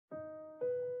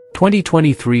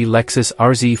2023 Lexus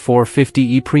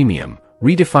RZ450e Premium,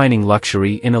 redefining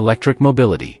luxury in electric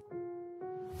mobility.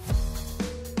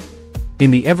 In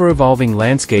the ever-evolving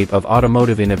landscape of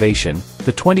automotive innovation,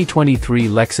 the 2023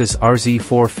 Lexus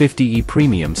RZ450e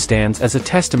Premium stands as a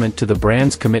testament to the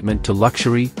brand's commitment to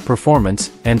luxury, performance,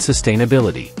 and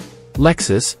sustainability.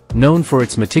 Lexus, known for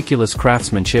its meticulous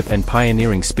craftsmanship and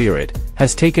pioneering spirit,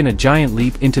 has taken a giant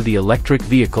leap into the electric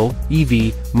vehicle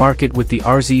 (EV) market with the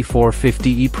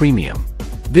RZ450e Premium.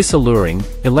 This alluring,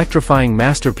 electrifying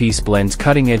masterpiece blends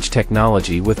cutting-edge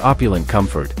technology with opulent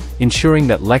comfort, ensuring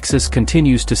that Lexus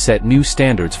continues to set new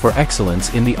standards for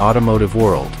excellence in the automotive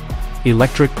world.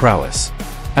 Electric prowess.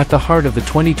 At the heart of the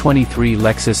 2023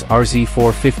 Lexus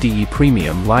RZ450e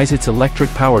Premium lies its electric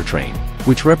powertrain,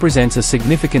 which represents a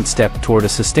significant step toward a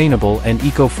sustainable and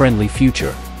eco-friendly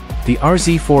future. The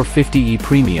RZ450e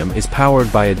Premium is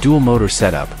powered by a dual-motor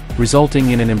setup,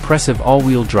 resulting in an impressive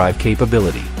all-wheel drive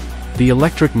capability. The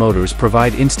electric motors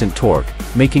provide instant torque,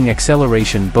 making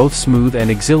acceleration both smooth and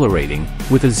exhilarating,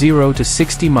 with a 0 to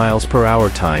 60 miles per hour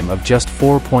time of just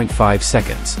 4.5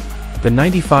 seconds. The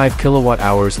 95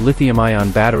 kWh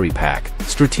lithium-ion battery pack,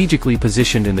 strategically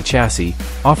positioned in the chassis,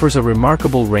 offers a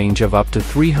remarkable range of up to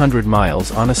 300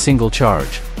 miles on a single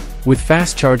charge. With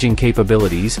fast charging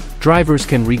capabilities, drivers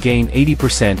can regain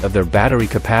 80% of their battery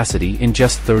capacity in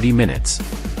just 30 minutes.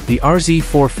 The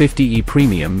RZ450e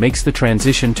Premium makes the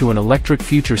transition to an electric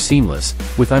future seamless,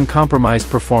 with uncompromised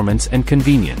performance and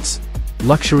convenience.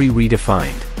 Luxury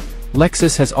redefined.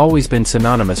 Lexus has always been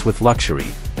synonymous with luxury,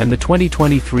 and the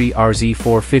 2023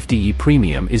 RZ450e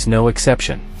Premium is no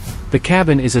exception. The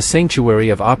cabin is a sanctuary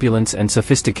of opulence and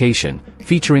sophistication,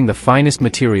 featuring the finest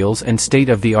materials and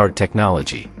state-of-the-art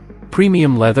technology.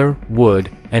 Premium leather, wood,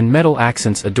 and metal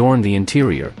accents adorn the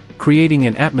interior, creating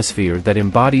an atmosphere that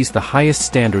embodies the highest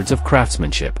standards of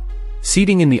craftsmanship.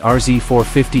 Seating in the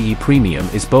RZ450e Premium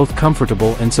is both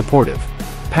comfortable and supportive.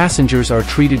 Passengers are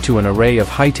treated to an array of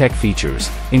high-tech features,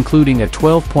 including a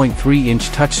 12.3-inch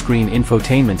touchscreen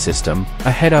infotainment system,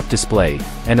 a head-up display,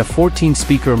 and a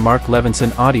 14-speaker Mark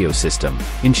Levinson audio system,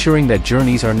 ensuring that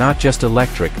journeys are not just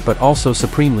electric but also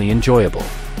supremely enjoyable.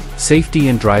 Safety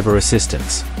and driver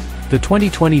assistance. The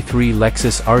 2023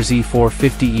 Lexus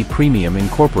RZ450e Premium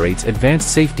incorporates advanced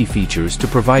safety features to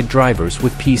provide drivers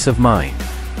with peace of mind.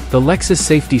 The Lexus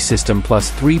Safety System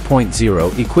Plus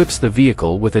 3.0 equips the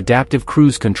vehicle with adaptive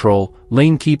cruise control,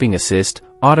 lane keeping assist,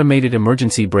 automated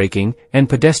emergency braking, and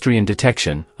pedestrian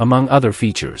detection, among other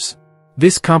features.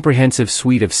 This comprehensive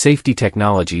suite of safety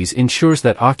technologies ensures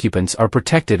that occupants are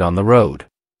protected on the road.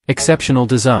 Exceptional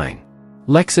design.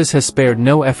 Lexus has spared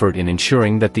no effort in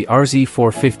ensuring that the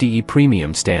RZ450e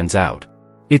Premium stands out.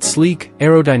 Its sleek,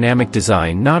 aerodynamic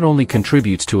design not only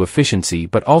contributes to efficiency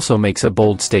but also makes a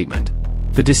bold statement.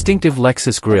 The distinctive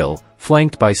Lexus grille,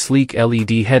 flanked by sleek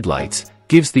LED headlights,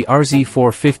 gives the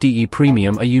RZ450e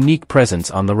Premium a unique presence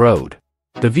on the road.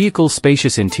 The vehicle's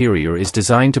spacious interior is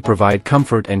designed to provide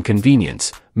comfort and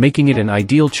convenience, making it an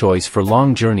ideal choice for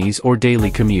long journeys or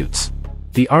daily commutes.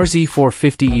 The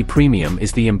RZ450e Premium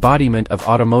is the embodiment of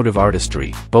automotive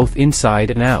artistry, both inside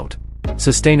and out.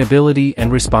 Sustainability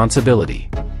and responsibility.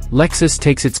 Lexus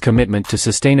takes its commitment to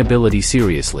sustainability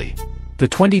seriously. The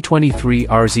 2023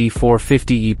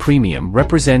 RZ450e Premium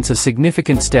represents a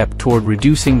significant step toward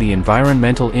reducing the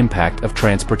environmental impact of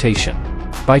transportation.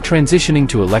 By transitioning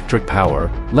to electric power,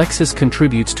 Lexus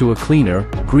contributes to a cleaner,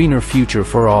 greener future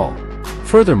for all.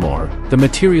 Furthermore, the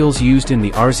materials used in the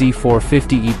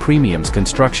RZ450e Premium's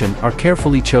construction are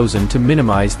carefully chosen to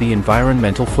minimize the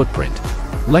environmental footprint.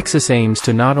 Lexus aims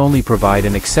to not only provide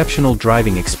an exceptional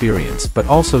driving experience but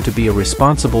also to be a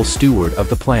responsible steward of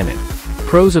the planet.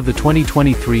 Pros of the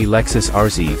 2023 Lexus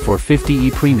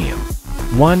RZ450e Premium.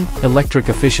 1. Electric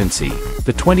efficiency.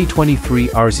 The 2023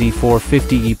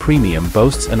 RZ450e Premium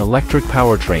boasts an electric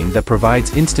powertrain that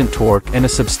provides instant torque and a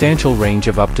substantial range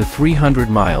of up to 300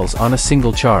 miles on a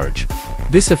single charge.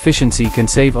 This efficiency can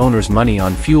save owners money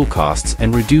on fuel costs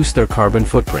and reduce their carbon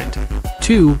footprint.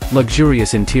 2.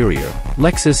 Luxurious interior.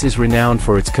 Lexus is renowned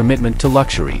for its commitment to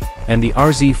luxury, and the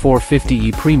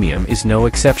RZ450e Premium is no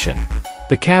exception.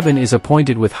 The cabin is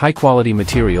appointed with high-quality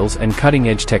materials and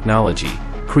cutting-edge technology,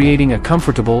 creating a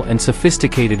comfortable and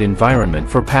sophisticated environment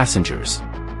for passengers.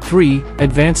 3.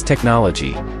 Advanced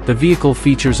technology. The vehicle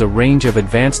features a range of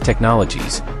advanced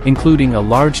technologies, including a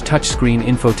large touchscreen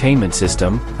infotainment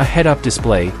system, a head-up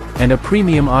display, and a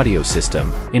premium audio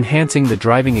system, enhancing the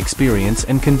driving experience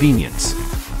and convenience.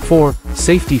 4.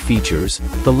 Safety features.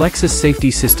 The Lexus Safety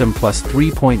System Plus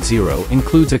 3.0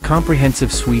 includes a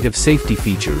comprehensive suite of safety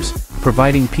features,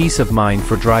 providing peace of mind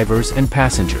for drivers and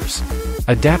passengers.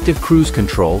 Adaptive cruise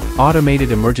control,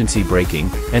 automated emergency braking,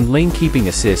 and lane keeping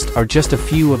assist are just a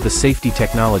few of the safety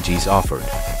technologies offered.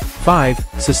 5.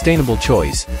 Sustainable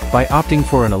choice. By opting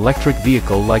for an electric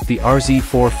vehicle like the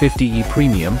RZ450e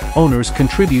Premium, owners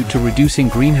contribute to reducing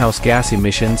greenhouse gas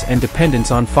emissions and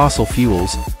dependence on fossil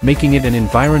fuels, making it an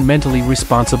environmentally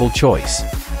responsible choice.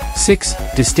 6.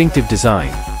 Distinctive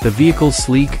design. The vehicle's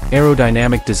sleek,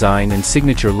 aerodynamic design and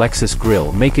signature Lexus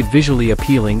grille make it visually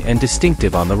appealing and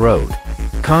distinctive on the road.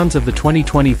 Cons of the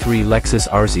 2023 Lexus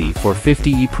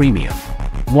RZ450e Premium.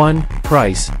 1.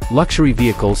 Price. Luxury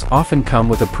vehicles often come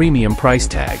with a premium price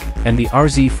tag, and the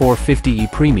RZ450e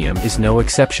Premium is no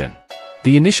exception.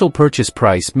 The initial purchase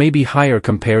price may be higher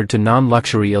compared to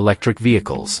non-luxury electric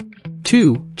vehicles.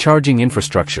 2. Charging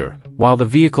infrastructure. While the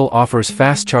vehicle offers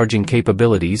fast charging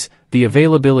capabilities, the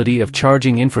availability of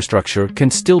charging infrastructure can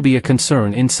still be a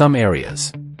concern in some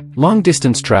areas.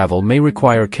 Long-distance travel may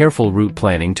require careful route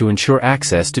planning to ensure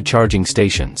access to charging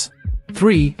stations.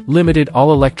 3. Limited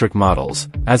all-electric models.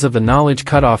 As of the knowledge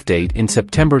cutoff date in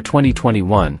September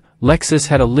 2021, Lexus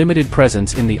had a limited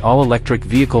presence in the all-electric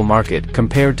vehicle market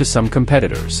compared to some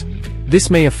competitors. This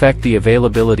may affect the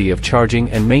availability of charging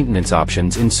and maintenance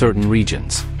options in certain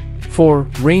regions. 4.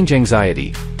 Range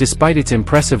anxiety. Despite its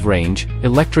impressive range,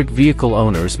 electric vehicle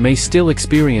owners may still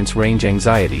experience range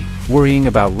anxiety, worrying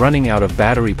about running out of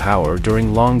battery power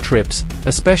during long trips,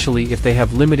 especially if they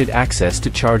have limited access to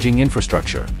charging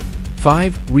infrastructure.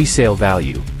 5. Resale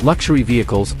value. Luxury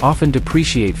vehicles often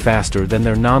depreciate faster than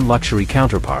their non-luxury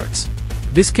counterparts.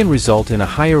 This can result in a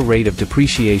higher rate of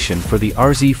depreciation for the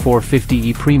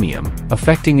RZ450e Premium,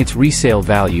 affecting its resale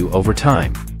value over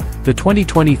time. The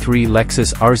 2023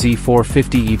 Lexus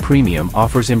RZ450e Premium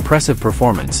offers impressive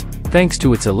performance, thanks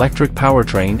to its electric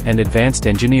powertrain and advanced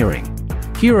engineering.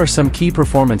 Here are some key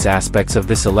performance aspects of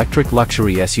this electric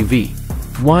luxury SUV.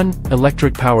 1.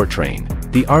 Electric powertrain.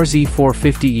 The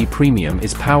RZ450e Premium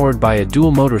is powered by a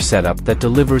dual-motor setup that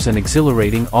delivers an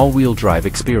exhilarating all-wheel drive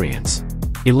experience.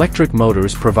 Electric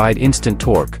motors provide instant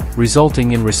torque,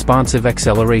 resulting in responsive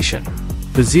acceleration.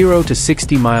 The 0 to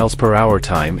 60 miles per hour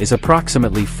time is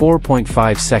approximately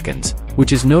 4.5 seconds,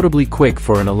 which is notably quick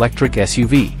for an electric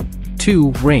SUV.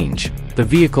 2. Range. The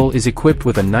vehicle is equipped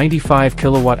with a 95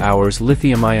 kWh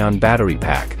lithium-ion battery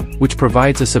pack, which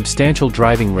provides a substantial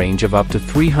driving range of up to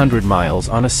 300 miles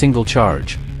on a single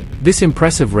charge. This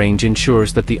impressive range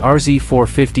ensures that the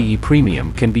RZ450e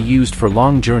Premium can be used for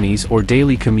long journeys or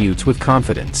daily commutes with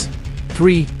confidence.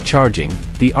 3. Charging.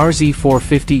 The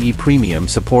RZ450e Premium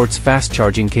supports fast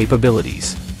charging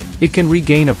capabilities. It can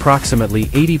regain approximately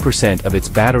 80% of its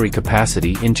battery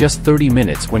capacity in just 30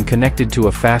 minutes when connected to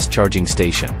a fast charging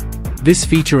station. This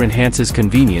feature enhances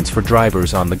convenience for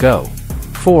drivers on the go.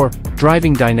 4.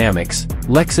 Driving dynamics.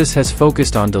 Lexus has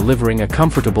focused on delivering a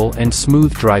comfortable and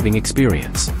smooth driving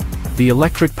experience. The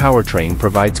electric powertrain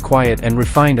provides quiet and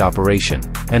refined operation,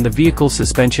 and the vehicle's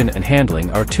suspension and handling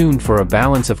are tuned for a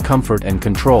balance of comfort and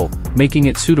control, making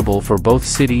it suitable for both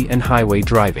city and highway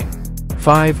driving.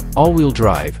 5. All-wheel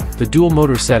drive. The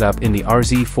dual-motor setup in the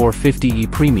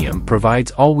RZ450e Premium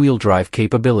provides all-wheel drive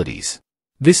capabilities.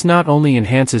 This not only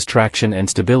enhances traction and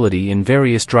stability in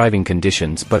various driving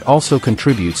conditions but also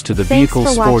contributes to the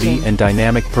vehicle's sporty and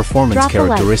dynamic performance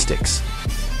characteristics.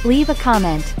 Leave a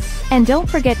comment. And don't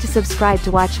forget to subscribe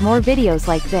to watch more videos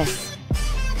like this.